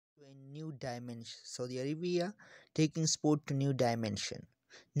in new dimension. Saudi Arabia taking sport to new dimension.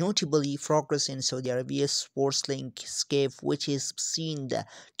 Notably, progress in Saudi Arabia's sports landscape, which has seen the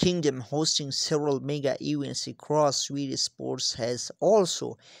kingdom hosting several mega events across various sports, has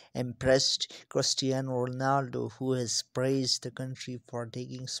also impressed Cristiano Ronaldo, who has praised the country for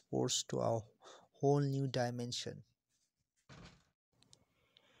taking sports to a whole new dimension.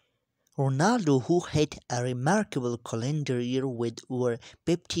 Ronaldo, who had a remarkable calendar year with over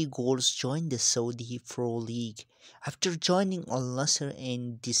 50 goals, joined the Saudi Pro League after joining Al Nassr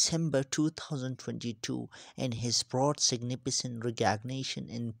in December 2022 and has brought significant recognition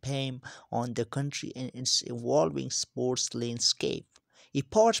and fame on the country and its evolving sports landscape.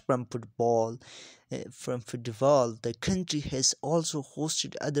 Apart from football, the country has also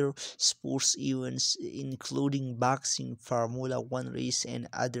hosted other sports events, including boxing, Formula One race, and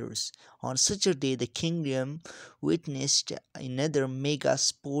others. On Saturday, the kingdom witnessed another mega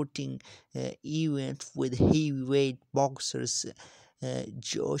sporting event with heavyweight boxers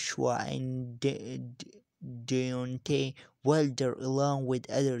Joshua and Deontay Wilder, along with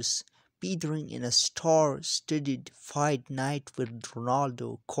others, featuring in a star-studded fight night with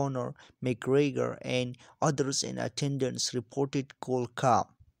Ronaldo, Conor McGregor, and others in attendance, reported Colcom.